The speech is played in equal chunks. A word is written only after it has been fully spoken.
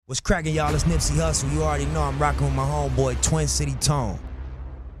What's cracking, y'all? It's Nipsey Hussle. You already know I'm rocking with my homeboy, Twin City Tone.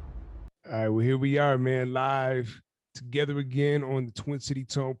 All right, well, here we are, man, live together again on the Twin City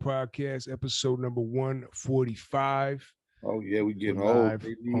Tone podcast, episode number 145. Oh, yeah, we getting We're old, live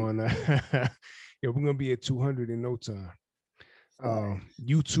baby. on, yeah, we're going to be at 200 in no time.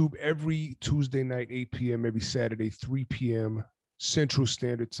 YouTube every Tuesday night, 8 p.m., every Saturday, 3 p.m. Central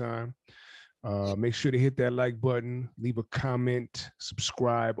Standard Time. Make sure to hit that like button, leave a comment,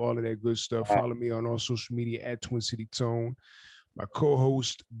 subscribe, all of that good stuff. Follow me on all social media at Twin City Tone. My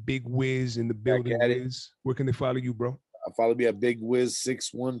co-host, Big Wiz in the building. Wiz, where can they follow you, bro? Follow me at Big Wiz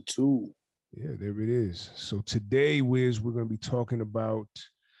 612. Yeah, there it is. So today, Wiz, we're going to be talking about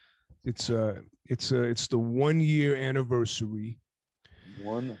it's the 1 year anniversary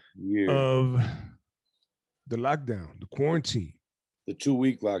 1 year of the lockdown, the quarantine, the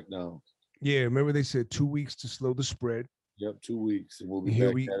 2-week lockdown. Yeah, remember they said 2 weeks to slow the spread. Yep, 2 weeks, and we'll be back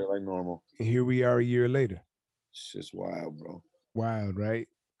at it like normal. And here we are a year later. It's just wild, bro. Wild, right?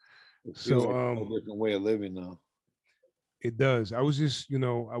 It feels like a different way of living now. It does. I was just,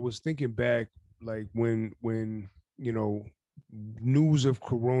 I was thinking back, like when news of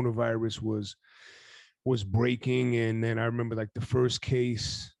coronavirus was breaking, and then I remember like the first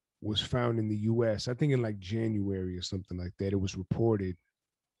case was found in the U.S. I think in like January or something like that. It was reported.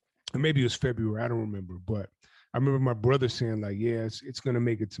 And maybe it was February, I don't remember, but I remember my brother saying like, yeah, it's gonna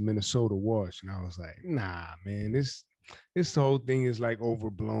make it to Minnesota watch. And I was like, nah, man, this whole thing is like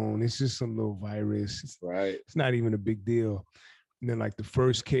overblown. It's just some little virus. It's not even a big deal. And then like the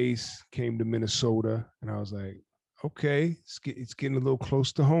first case came to Minnesota, and I was like, okay, it's getting a little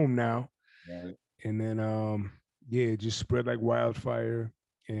close to home now. Right. And then it just spread like wildfire.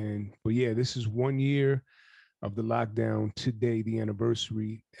 But yeah, this is 1 year of the lockdown today, the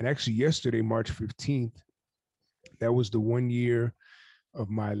anniversary. And actually yesterday, March 15th, that was the 1 year of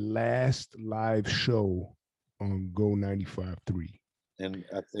my last live show on Go 95.3. And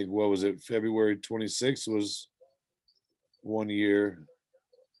I think, what was it, February 26th was 1 year.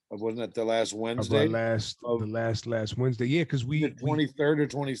 Wasn't that the last Wednesday? The last Wednesday. Yeah, because we 23rd or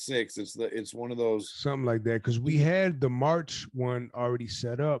 26th. It's one of those. Something like that. Because we had the March one already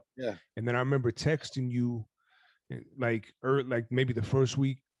set up. Yeah. And then I remember texting you like maybe the first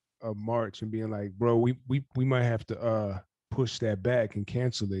week of March and being like, bro, we might have to push that back and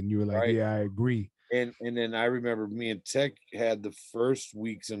cancel it. And you were like, yeah, I agree. And then I remember me and Tech had the first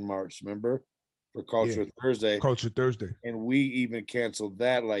weeks in March, remember? For Culture Thursday. Culture Thursday. And we even canceled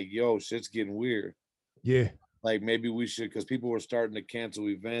that, like, yo, shit's getting weird. Yeah. Like maybe we should, because people were starting to cancel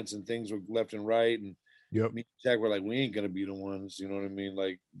events and things were left and right. And me and Tech were like, we ain't gonna be the ones, you know what I mean?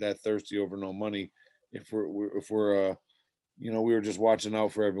 Like that thirsty over no money. If we're we were just watching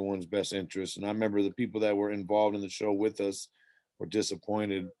out for everyone's best interest. And I remember the people that were involved in the show with us were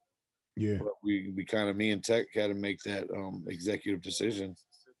disappointed. Yeah. But we kind of, me and Tech had to make that executive decision.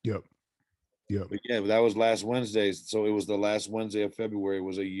 Yep. But yeah, that was last Wednesday. So it was the last Wednesday of February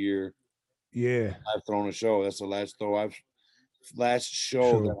was a year. Yeah. I've thrown a show. That's the last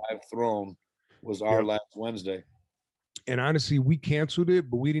show that I've thrown was our last Wednesday. And honestly, we canceled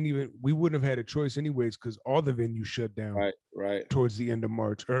it, but we wouldn't have had a choice anyways, because all the venues shut down right towards the end of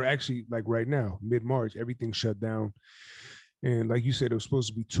March, or actually like right now, mid-March, everything shut down. And like you said, it was supposed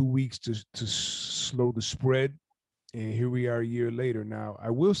to be 2 weeks to slow the spread. And here we are a year later. Now, I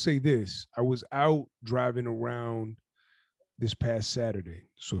will say this. I was out driving around this past Saturday.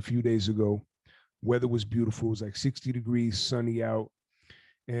 So a few days ago, weather was beautiful. It was like 60 degrees, sunny out.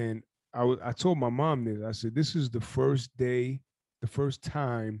 And I told my mom this. I said, this is the first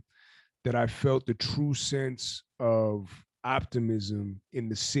time that I felt the true sense of optimism in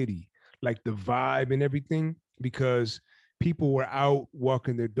the city, like the vibe and everything, because people were out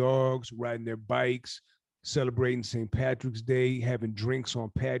walking their dogs, riding their bikes, celebrating St. Patrick's Day, having drinks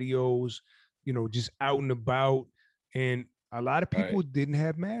on patios, just out and about. And a lot of people didn't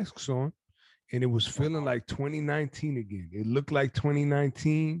have masks on. And it was feeling like 2019 again. It looked like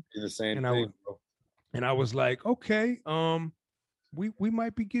 2019. The same thing, bro. And I was like, okay, we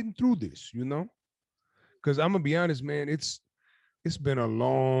might be getting through this, because I'm gonna be honest, man, it's been a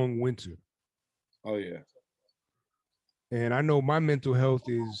long winter. Oh yeah. And I know my mental health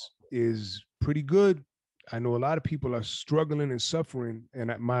is pretty good. I know a lot of people are struggling and suffering,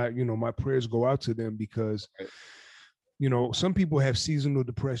 and my prayers go out to them because some people have seasonal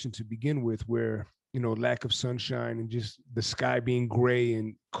depression to begin with, where lack of sunshine and just the sky being gray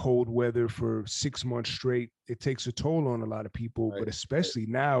and cold weather for 6 months straight, it takes a toll on a lot of people. But especially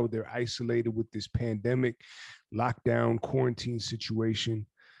now, they're isolated with this pandemic, lockdown, quarantine situation.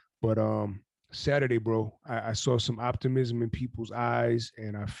 But Saturday, bro, I saw some optimism in people's eyes,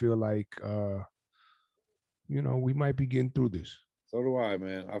 and I feel like we might be getting through this. So do I,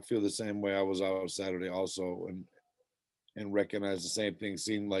 man. I feel the same way. I was out Saturday also, and recognize the same thing.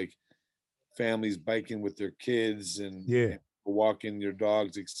 Seeing like families biking with their kids Yeah, and walking their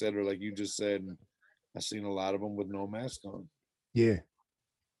dogs, etc. Like you just said, and I seen a lot of them with no mask on, yeah,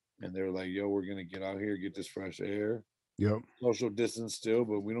 and they're like, "Yo, we're gonna get out here, get this fresh air, yep, social distance still,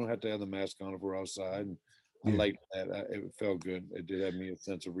 but we don't have to have the mask on if we're outside." And I yeah, liked that. It felt good. It did have me a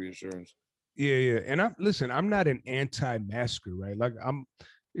sense of reassurance. yeah, yeah. And I'm not an anti-masker, right? Like Me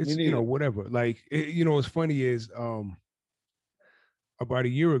it's neither. whatever. Like what's funny is about a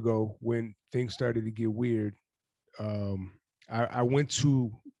year ago when things started to get weird, um, I went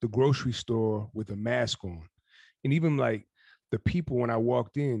to the grocery store with a mask on, and even like the people when I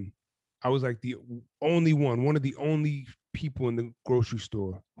walked in, I was like the only one of the only people in the grocery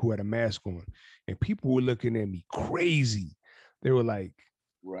store who had a mask on, and people were looking at me crazy. They were like,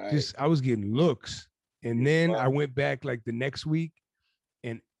 Right. just I was getting looks, and You then I saw. went back like the next week,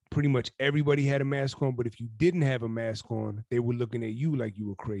 and pretty much everybody had a mask on. But if you didn't have a mask on, they were looking at you like you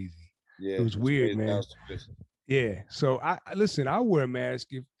were crazy. It Yeah, was it's weird, crazy how man. it's Yeah. So I listen. I wear a mask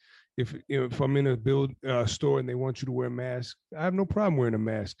if I'm in a build store and they want you to wear a mask. I have no problem wearing a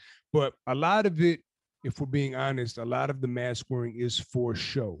mask. But a lot of it, if we're being honest, a lot of the mask wearing is for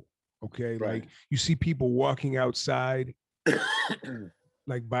show. Okay, right. like you see people walking outside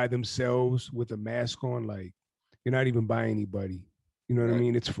like by themselves with a mask on, like you're not even by anybody. You know what I Right.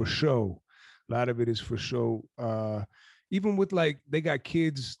 mean? It's for show. A lot of it is for show. Even with like they got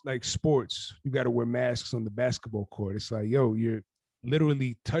kids like sports, you got to wear masks on the basketball court. It's like, yo, you're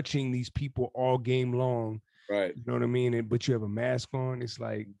literally touching these people all game long. Right. You know what I mean? But you have a mask on. It's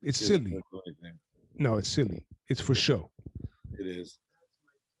like it's Kids silly. don't do anything. No, it's silly. It's for show. It is.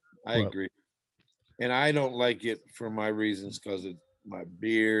 I But agree. And I don't like it for my reasons because it's my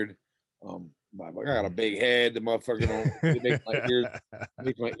beard. I got a big head. The motherfucker don't it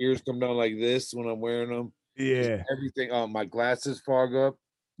makes my ears come down like this when I'm wearing them. Just yeah. everything. My glasses fog up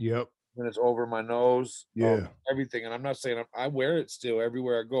Yep. when it's over my nose. Yeah. Everything. And I'm not saying I wear it still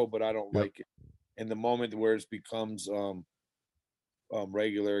everywhere I go, but I don't Yep. like it. And the moment where it becomes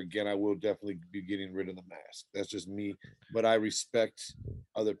regular again, I will definitely be getting rid of the mask. That's just me. But I respect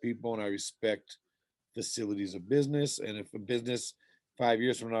other people and I respect facilities of business. And if a business 5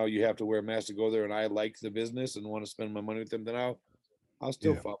 years from now you have to wear a mask to go there, and I like the business and want to spend my money with them, then I'll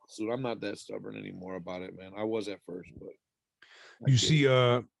still Yeah. follow suit. I'm not that stubborn anymore about it, man. I was at first, but I You get it.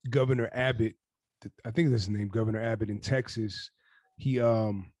 see Governor Abbott, I think that's his name, Governor Abbott in Texas, he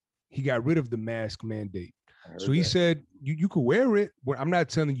got rid of the mask mandate. I So heard he that. said you could wear it. But I'm not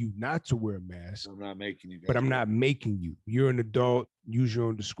telling you not to wear a mask, I'm not making you but guys I'm wear not making you. You're an adult. Use your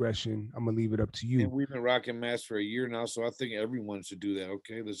own discretion. I'm gonna leave it up to it. And you. we've been rocking masks for a year now, so I think everyone should do that.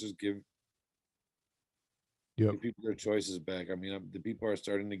 Okay, let's just Yep. give people their choices back. I mean, the people are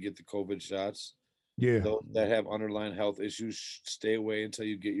starting to get the COVID shots. Yeah. Those that have underlying health issues, stay away until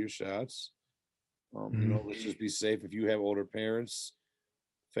you get your shots. Mhm. Let's just be safe. If you have older parents,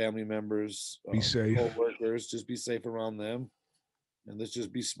 family members, Be safe. co-workers, just be safe around them, and let's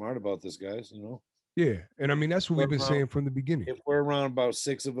just be smart about this, guys. Yeah. And I mean that's what We're we've been around, saying from the beginning. if we're around about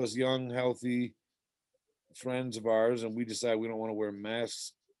six of us young, healthy friends of ours, and we decide we don't want to wear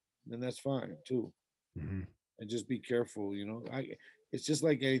masks, then that's fine too. Mhm. And just be careful. It's just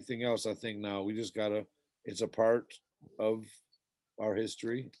like anything else. I think now we just gotta. It's a part of our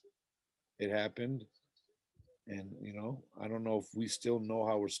history. It happened, and I don't know if we still know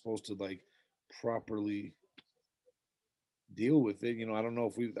how we're supposed to like properly deal with it. I don't know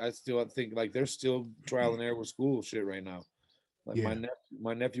if we. I think like there's still trial and error with school shit right now. Like Yeah.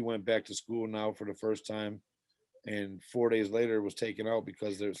 my nephew went back to school now for the first time, and 4 days later it was taken out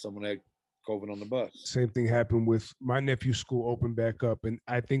because there's someone had COVID on the bus. Same thing happened with my nephew's school opened back up, and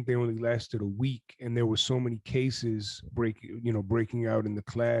I think they only lasted a week, and there were so many cases breaking out in the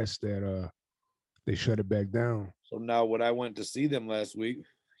class that they shut it back down. So now when I went to see them last week,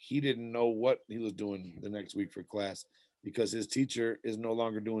 he didn't know what he was doing the next week for class because his teacher is no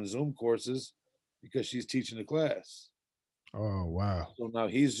longer doing Zoom courses because she's teaching the class. Oh wow. So now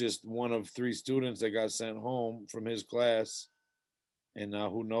he's just one of three students that got sent home from his class. And now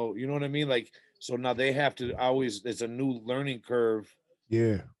who knows? You know what I mean? Like, so now they have to always, it's a new learning curve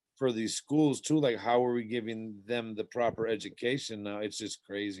Yeah. for these schools too. Like, how are we giving them the proper education now? It's just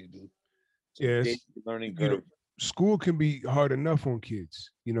crazy, dude. It's a big Yes. learning You know, curve. school can be hard enough on kids.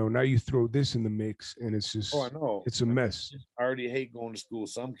 Now you throw this in the mix, and it's Oh, I just know. it's a I mean, mess. I already hate going to school.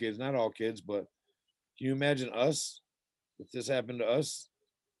 Some kids, not all kids, but can you imagine us if this happened to us?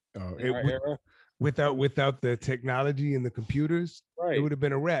 in our era. Without the technology and the computers, right, it would have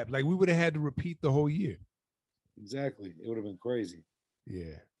been a wrap. Like we would have had to repeat the whole year. Exactly. It would have been crazy.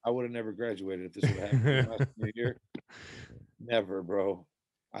 Yeah. I would have never graduated if this would have happened my senior year. Never, bro.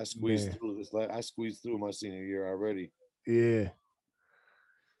 I squeezed through this. I squeezed through my senior year already. Yeah.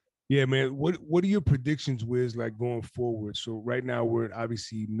 Yeah, man. What are your predictions, Wiz, like going forward? So right now we're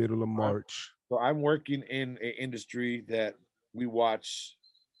obviously middle of March. So I'm working in an industry that we watch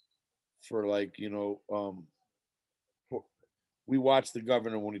for, like, we watch the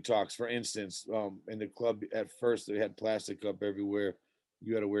governor when he talks. For instance, in the club at first they had plastic up everywhere.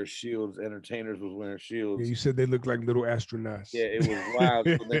 You had to wear shields. Entertainers was wearing shields. Yeah, you said they looked like little astronauts. Yeah, it was wild.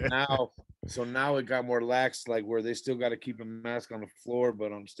 So now it got more lax, like where they still got to keep a mask on the floor,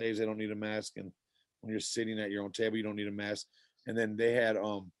 but on stage they don't need a mask. And when you're sitting at your own table, you don't need a mask. And then they had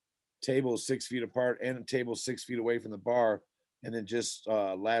tables 6 feet apart and a table 6 feet away from the bar. And then just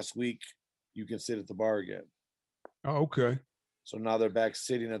last week, you can sit at the bar again. Oh, okay. So now they're back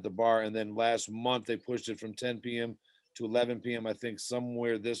sitting at the bar. And then last month they pushed it from 10 p.m. to 11 p.m. I think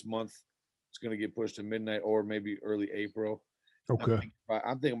somewhere this month it's going to get pushed to midnight or maybe early April. Okay.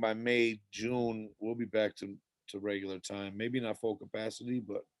 I'm thinking by May, June, we'll be back to regular time. Maybe not full capacity,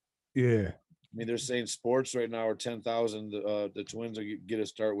 but yeah. I mean, they're saying sports right now are 10,000. The Twins are get a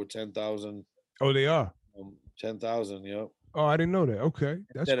start with 10,000. Oh, they are 10,000. Yep. Oh, I didn't know that. Okay,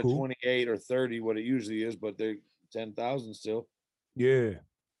 that's instead cool. Of 28 or 30, what it usually is, but they're 10,000 still. Yeah.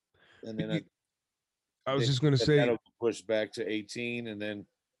 And then I was just gonna say that'll push back to 18, and then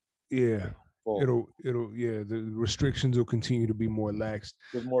yeah, it'll the restrictions will continue to be more lax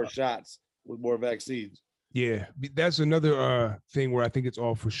with more shots, with more vaccines. Yeah, that's another thing where I think it's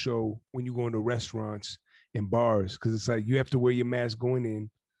all for show when you go into restaurants and bars, because it's like you have to wear your mask going in,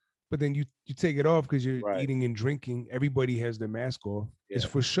 but then you take it off because you're eating and drinking. Everybody has their mask off. Yeah. It's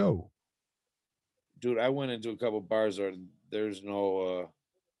for show. Dude, I went into a couple bars where there's no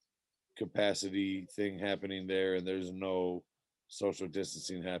capacity thing happening there, and there's no social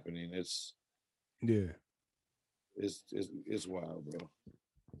distancing happening. It's wild, bro.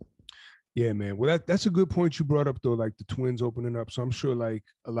 Yeah, man. Well, that's a good point you brought up, though, like the Twins opening up. So I'm sure like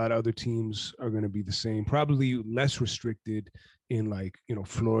a lot of other teams are going to be the same, probably less restricted in like,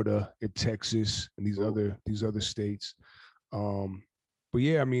 Florida and Texas and these other states. But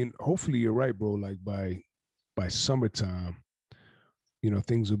yeah, I mean, hopefully you're right, bro. Like by summertime,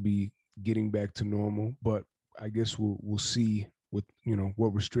 things will be getting back to normal. But I guess we'll see what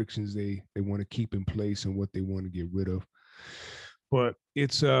restrictions they want to keep in place and what they want to get rid of. But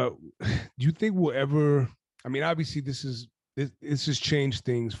it's do you think we'll ever, I mean, obviously this has changed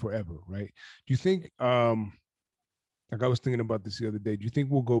things forever, right? Do you think like I was thinking about this the other day, do you think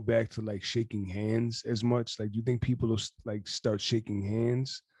we'll go back to like shaking hands as much? Like, do you think people will like start shaking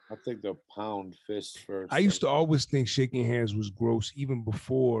hands? I think they'll pound fists first. I used to always think shaking hands was gross even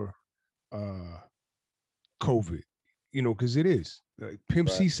before COVID, because it is. Like Pimp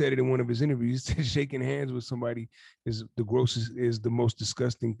C said it in one of his interviews. He said shaking hands with somebody is the most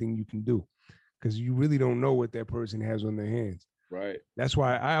disgusting thing you can do, because you really don't know what that person has on their hands. Right. That's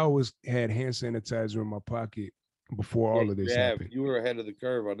why I always had hand sanitizer in my pocket before all of this happened. You were ahead of the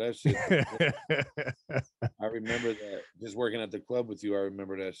curve on that shit. I remember that. Just working at the club with you, I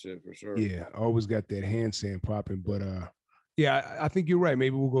remember that shit for sure. Yeah, I always got that hand sand popping. But yeah, I think you're right.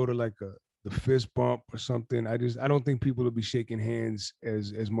 Maybe we'll go to like the fist bump or something. I don't think people will be shaking hands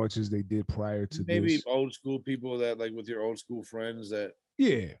as much as they did prior to maybe this. Old school people that like with your old school friends that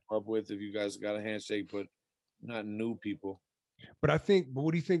up with, if you guys got a handshake, but not new people. But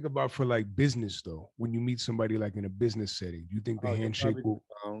what do you think about for like business though? When you meet somebody like in a business setting, do you think the handshake will?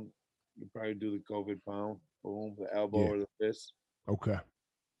 You probably do the COVID pound, boom, the elbow or the fist. Okay.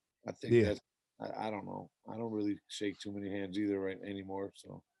 I think that's. I don't know. I don't really shake too many hands either anymore.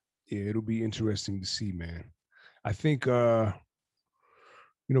 So. Yeah, it'll be interesting to see, man. I think we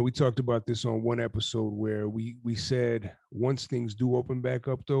talked about this on one episode where we said once things do open back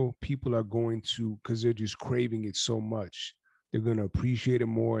up though, people are going to, because they're just craving it so much, they're going to appreciate it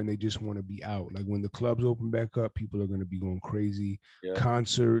more and they just want to be out. Like when the clubs open back up, people are going to be going crazy. Yeah.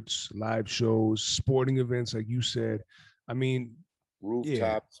 Concerts, live shows, sporting events, like you said. I mean,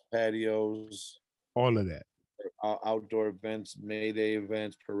 rooftops, patios, all of that. Outdoor events, May Day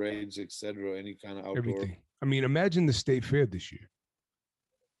events, parades, etc. Any kind of outdoor. Everything. I mean, imagine the State Fair this year.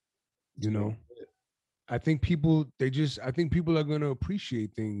 I think people are going to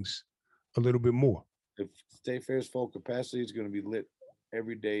appreciate things a little bit more. If State Fair's full capacity, it's going to be lit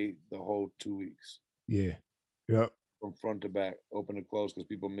every day the whole 2 weeks. Yeah. Yep. From front to back, open to close, because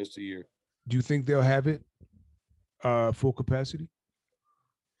people missed a year. Do you think they'll have it full capacity?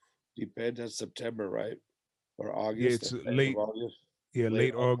 Depends on September, right? Or Yeah, August, it's the end of late. August. Yeah, Late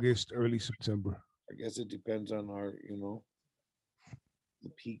late August, early September. I guess it depends on our, the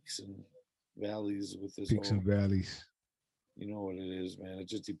peaks and valleys with this Peaks and whole, valleys. you know what it is, man. It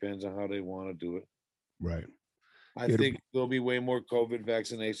just depends on how they want to do it. Right. I Yeah. think there'll be way more COVID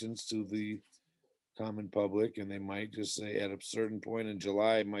vaccinations to the common public, and they might just say at a certain point in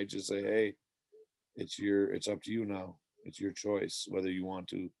July, might just say, "Hey, it's up to you now. It's your choice whether you want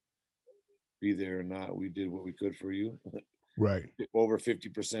to be there or not. We did what we could for you." Right. Over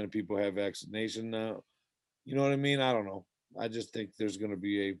 50% of people have vaccination now. You know what I mean? I don't know. I just think there's going to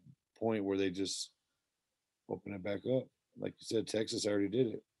be a point where they just open it back up. Like you said, Texas already did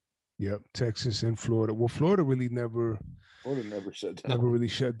it. Yep. Texas and Florida. Well, Florida really Florida never shut down. never really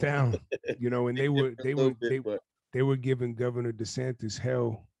shut down. And They they were giving Governor DeSantis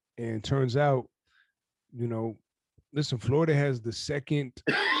hell. And turns out, you know, listen, Florida has the second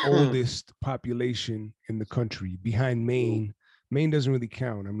oldest population in the country behind Maine. Maine doesn't really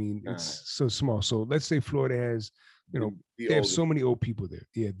count. I mean, it's so small. So let's say Florida has, they have so many old people there.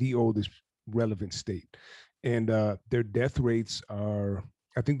 Yeah, the oldest relevant state. And their death rates are,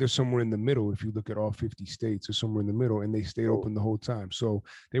 I think they're somewhere in the middle. If you look at all 50 states, or somewhere in the middle, and they stayed open the whole time. So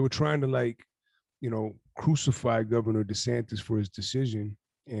they were trying to crucify Governor DeSantis for his decision.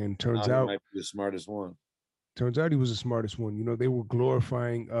 And turns out he might be the smartest one. Turns out he was the smartest one. They were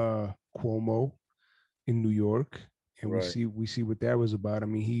glorifying Cuomo in New York, and we see what that was about. I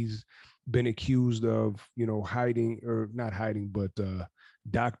mean, he's been accused of hiding, or not hiding, but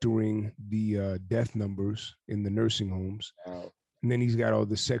doctoring the death numbers in the nursing homes. Wow. And then he's got all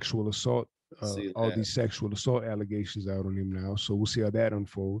the sexual assault, these sexual assault allegations out on him now. So we'll see how that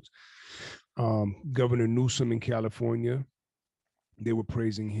unfolds. Governor Newsom in California, they were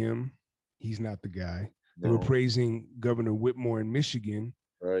praising him. He's not the guy. They were praising Governor Whitmore in Michigan.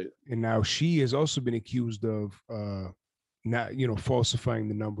 Right. And now she has also been accused of not, falsifying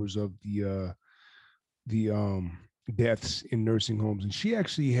the numbers of the deaths in nursing homes. And she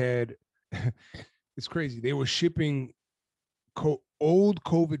actually had, it's crazy. They were shipping old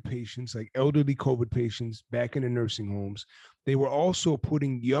COVID patients, like elderly COVID patients, back in the nursing homes. They were also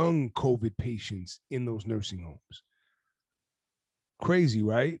putting young COVID patients in those nursing homes. Crazy,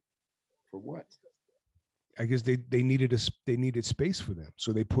 right? For what? I guess they needed space for them,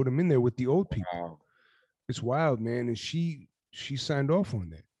 so they put them in there with the old people. Wow. It's wild, man. And she signed off on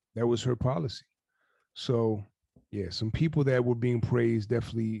that. That was her policy. So yeah, some people that were being praised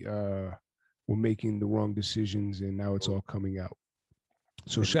definitely were making the wrong decisions, and now it's all coming out.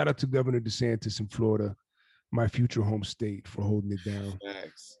 So shout out to Governor DeSantis in Florida, my future home state, for holding it down.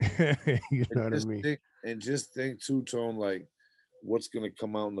 You know what I mean? And just think too, Tone, like what's going to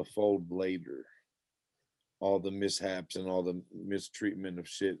come out in the fold later. All the mishaps and all the mistreatment of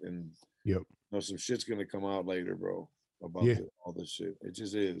shit, and some shit's gonna come out later, bro. About all this shit. It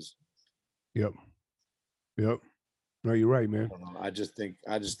just is. Yep. No, you're right, man. I just think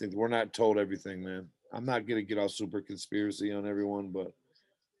we're not told everything, man. I'm not gonna get all super conspiracy on everyone, but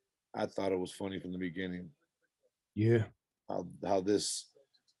I thought it was funny from the beginning. Yeah. How this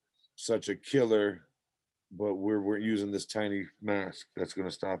such a killer, but we're using this tiny mask that's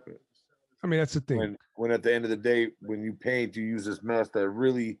gonna stop it. I mean, that's the thing. When at the end of the day, when you paint, you use this mask that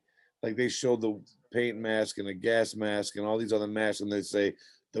really, like they show the paint mask and a gas mask and all these other masks, and they say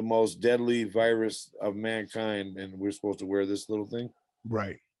the most deadly virus of mankind, and we're supposed to wear this little thing.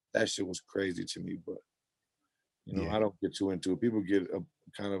 Right. That shit was crazy to me, but I don't get too into it. People get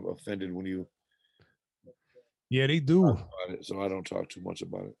kind of offended when you. Yeah, they do. So I don't talk too much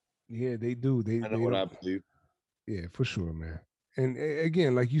about it. Yeah, they do. I know what I believe. Yeah, for sure, man. And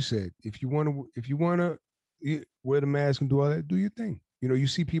again, like you said, if you want to wear the mask and do all that, do your thing. You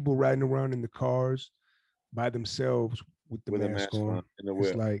see people riding around in the cars by themselves with the mask on.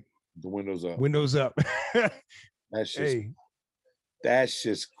 It's like the windows up. Windows up. That's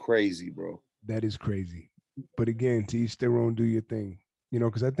just crazy, bro. That is crazy. But again, to each their own, do your thing.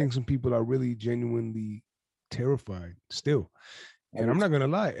 Because I think some people are really genuinely terrified still. And I'm not gonna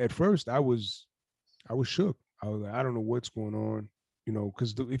lie. At first, I was shook. I was like, I don't know what's going on,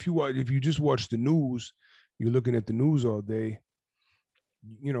 because if you just watch the news, you're looking at the news all day.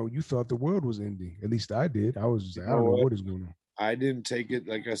 You thought the world was ending. At least I did. I was just like, I don't know what is going on. I didn't take it,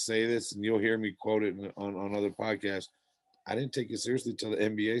 like I say this, and you'll hear me quote it on other podcasts. I didn't take it seriously till the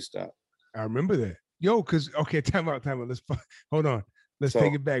NBA stopped. I remember that. Yo, okay, time out. Let's hold on. Let's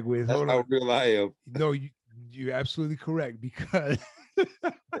take it back with. Hold on. How real I am. No, you're absolutely correct, because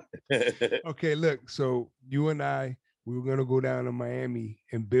okay, look, so you and I, we were gonna go down to Miami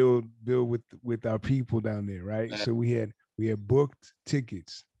and build with our people down there, right? So we had booked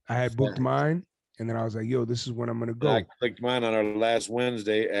tickets I had booked mine, and then I was like, "Yo, this is when I'm gonna go." I clicked mine on our last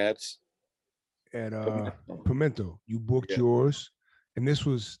Wednesday at Pimento. You booked Yeah. yours, and this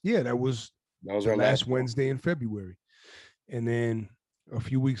was that was our last Wednesday in February. And then a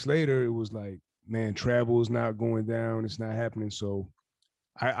few weeks later, it was like, man, travel is not going down. It's not happening. So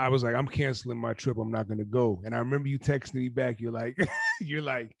I was like, I'm canceling my trip. I'm not gonna go. And I remember you texting me back. You're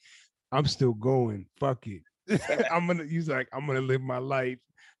like, I'm still going. Fuck it. I'm gonna live my life.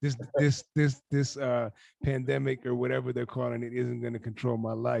 This pandemic or whatever they're calling it isn't gonna control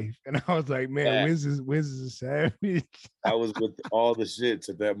my life. And I was like, man, Wiz is a savage. I was with all the shits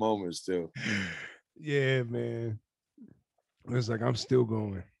at that moment still. Yeah, man. It was like, I'm still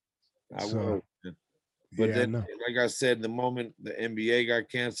going. I was. But then, like I said, the moment the NBA got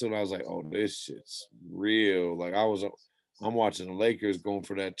canceled, I was like, oh, this shit's real. Like I'm watching the Lakers going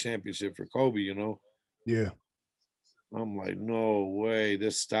for that championship for Kobe, you know? Yeah. I'm like, no way.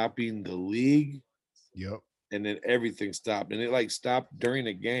 They're stopping the league. Yep. And then everything stopped. And it like stopped during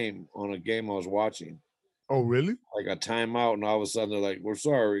a game on a game I was watching. Oh, really? Like a timeout. And all of a sudden they're like, we're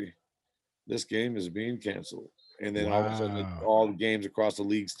sorry. This game is being canceled. And then all of a sudden all the games across the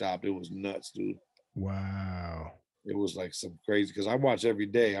league stopped. It was nuts, dude. Wow. It was like some crazy, because I watch every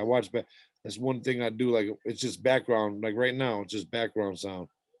day. I watch back. That's one thing I do. Like, it's just background. Like right now, it's just background sound.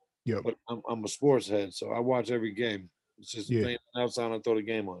 Yeah. But I'm a sports head, so I watch every game. It's just playing outside and throw the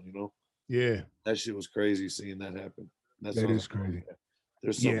game on, you know? Yeah. That shit was crazy seeing that happen. That is crazy.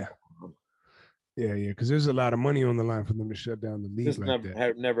 There's something. Yeah, because there's a lot of money on the line for them to shut down the league. This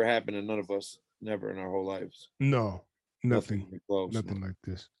never happened to none of us. Never in our whole lives. No, nothing like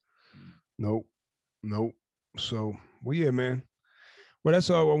this. Nope. So, well, yeah, man. Well, that's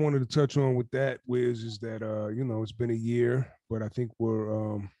all I wanted to touch on with that, Wiz, is that it's been a year, but I think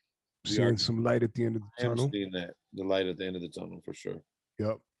we're seeing some light at the end of the tunnel. I'm seeing that, the light at the end of the tunnel for sure.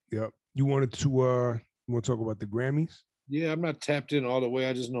 Yep. You wanted to want to talk about the Grammys? Yeah, I'm not tapped in all the way.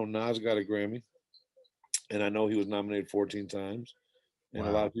 I just know Nas got a Grammy, and I know he was nominated 14 times. And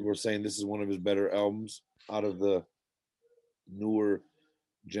a lot of people are saying this is one of his better albums out of the newer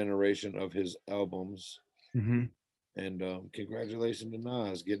generation of his albums. Mm-hmm. And congratulations to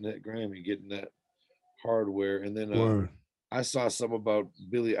Nas getting that Grammy, getting that hardware. And then I saw some about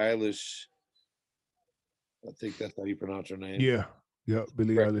Billie Eilish. I think that's how you pronounce her name. Yeah,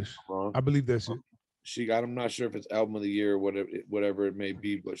 Billie Eilish. I believe that's it. She got, I'm not sure if it's album of the year or whatever it may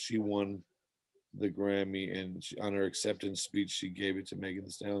be, but she won the Grammy, and on her acceptance speech, she gave it to Megan Thee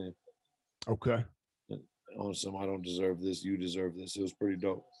Stallion. Okay. And on some, I don't deserve this, you deserve this. It was pretty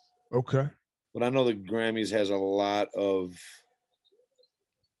dope. Okay. But I know the Grammys has a lot of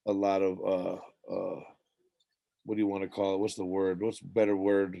what do you want to call it? What's the word? What's a better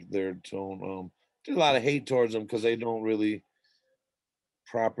word there, Tone? There's a lot of hate towards them because they don't really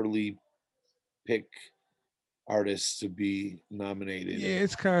properly pick artists to be nominated. Yeah,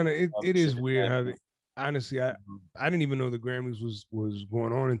 it's kind of it is weird how they, honestly, I didn't even know the Grammys was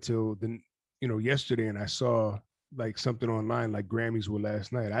going on until yesterday, and I saw like something online like Grammys were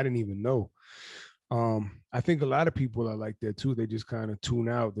last night. I didn't even know. I think a lot of people are like that too. They just kind of tune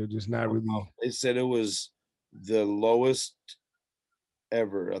out. They're just not really. They said it was the lowest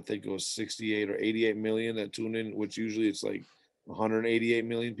ever. I think it was 68 or 88 million that tuned in, which usually it's like 188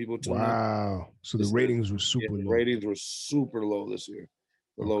 million people tune in. Wow. So the ratings were super low. The ratings were super low this year.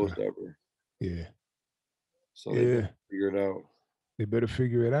 The lowest ever. Yeah. So they better figure it out. They better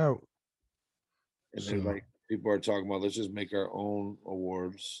figure it out. And then like people are talking about, let's just make our own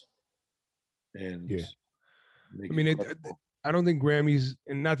awards. And I don't think Grammys,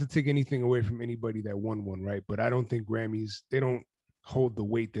 and not to take anything away from anybody that won one, right? But I don't think Grammys, they don't hold the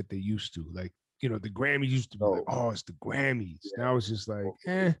weight that they used to. Like, the Grammys used to be like, oh, it's the Grammys. Yeah. Now it's just like,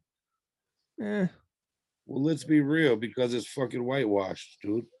 Well, let's be real, because it's fucking whitewashed,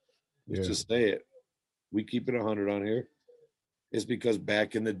 dude. Let's just say it. We keep it 100 on here. It's because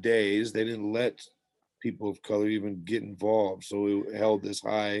back in the days, they didn't let people of color even get involved. So it held this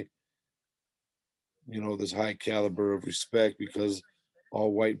high, this high caliber of respect because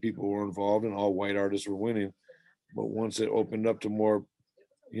all white people were involved and all white artists were winning. But once it opened up to more,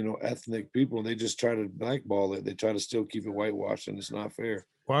 ethnic people, they just try to blackball it. They try to still keep it whitewashed, and it's not fair.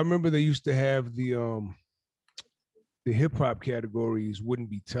 Well, I remember they used to have the hip hop categories wouldn't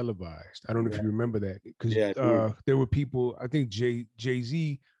be televised. I don't know if you remember that, because there were people. I think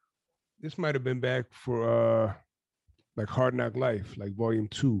Jay-Z. This might have been back for like Hard Knock Life, like Volume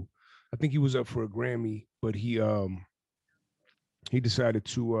 2. I think he was up for a Grammy, but he decided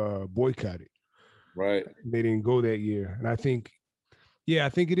to boycott it. Right. They didn't go that year. And I think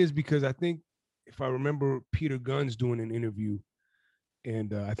it is because I think if I remember Peter Gunn's doing an interview,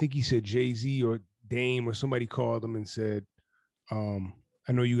 and I think he said Jay-Z or Dame or somebody called him and said,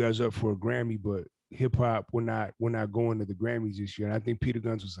 I know you guys are up for a Grammy, but hip hop, we're not going to the Grammys this year. And I think Peter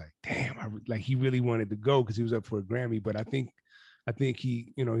Guns was like, damn, like he really wanted to go because he was up for a Grammy. But I think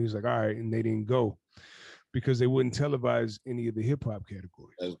he, he was like, all right, and they didn't go because they wouldn't televise any of the hip hop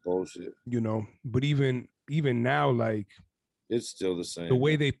categories. That's bullshit. But even now, like it's still the same. The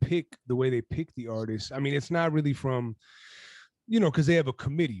way they pick the artists. I mean, it's not really from, because they have a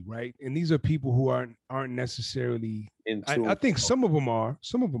committee, right? And these are people who aren't necessarily. I think some of them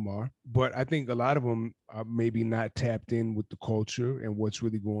are, but I think a lot of them are maybe not tapped in with the culture and what's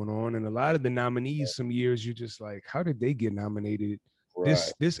really going on. And a lot of the nominees, some years you're just like, how did they get nominated? Right.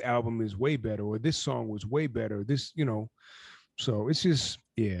 This album is way better, or this song was way better. This, so it's just,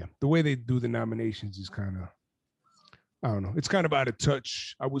 the way they do the nominations is kind of, I don't know. It's kind of out of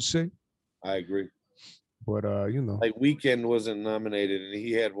touch, I would say. I agree. But like Weeknd wasn't nominated, and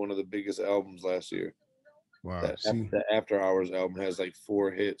he had one of the biggest albums last year. Wow. The After Hours album has like 4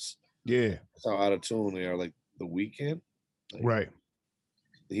 hits. Yeah. That's how out of tune they are. Like The Weeknd. Like, right.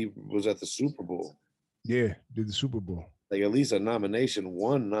 He was at the Super Bowl. Yeah, did the Super Bowl. Like at least one nomination,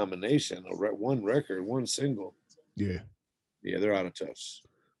 one record, one single. Yeah. Yeah, they're out of touch.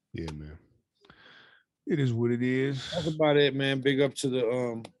 Yeah, man. It is what it is. That's about it, man. Big up to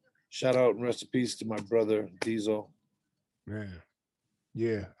the shout out and rest in peace to my brother Diesel. Man,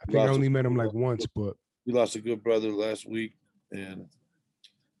 yeah, I think I only met him like once, but we lost a good brother last week, and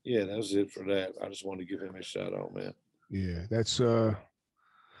yeah, that was it for that. I just wanted to give him a shout out, man. Yeah, that's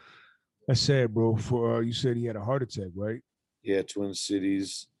sad, bro. For you said he had a heart attack, right? Yeah, Twin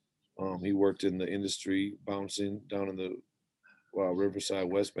Cities. He worked in the industry, bouncing down in the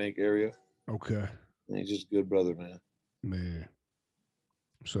Riverside West Bank area. Okay, and he's just a good brother, man. Man.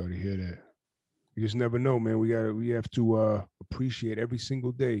 I'm sorry to hear that. You just never know, man. We have to appreciate every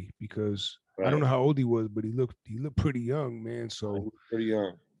single day because right. I don't know how old he was, but he looked pretty young, man. So pretty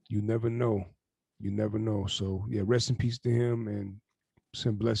young. You never know. So yeah, rest in peace to him and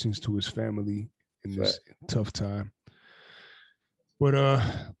send blessings to his family in this tough time. But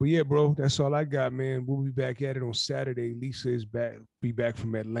yeah, bro, that's all I got, man. We'll be back at it on Saturday. Lisa is be back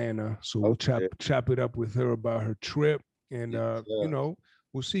from Atlanta, so we'll chop it up with her about her trip, and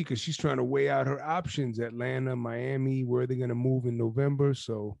we'll see, because she's trying to weigh out her options: Atlanta, Miami. Where are they going to move in November?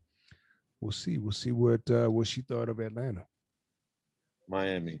 So we'll see. We'll see what she thought of Atlanta.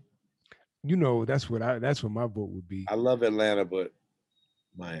 Miami. That's what my vote would be. I love Atlanta, but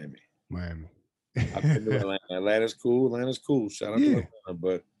Miami. I've been to Atlanta. Atlanta's cool. Shout out to Atlanta,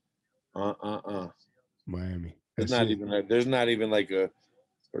 but Miami. There's not even like a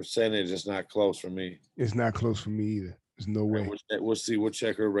percentage. It's not close for me. It's not close for me either. There's no way. We'll see. We'll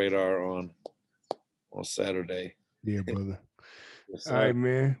check her radar on Saturday. Yeah, brother. All right,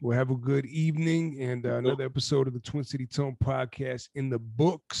 man. Well, have a good evening, and another episode of the Twin City Tone podcast in the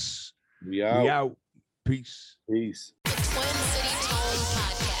books. We out. Peace. Twin City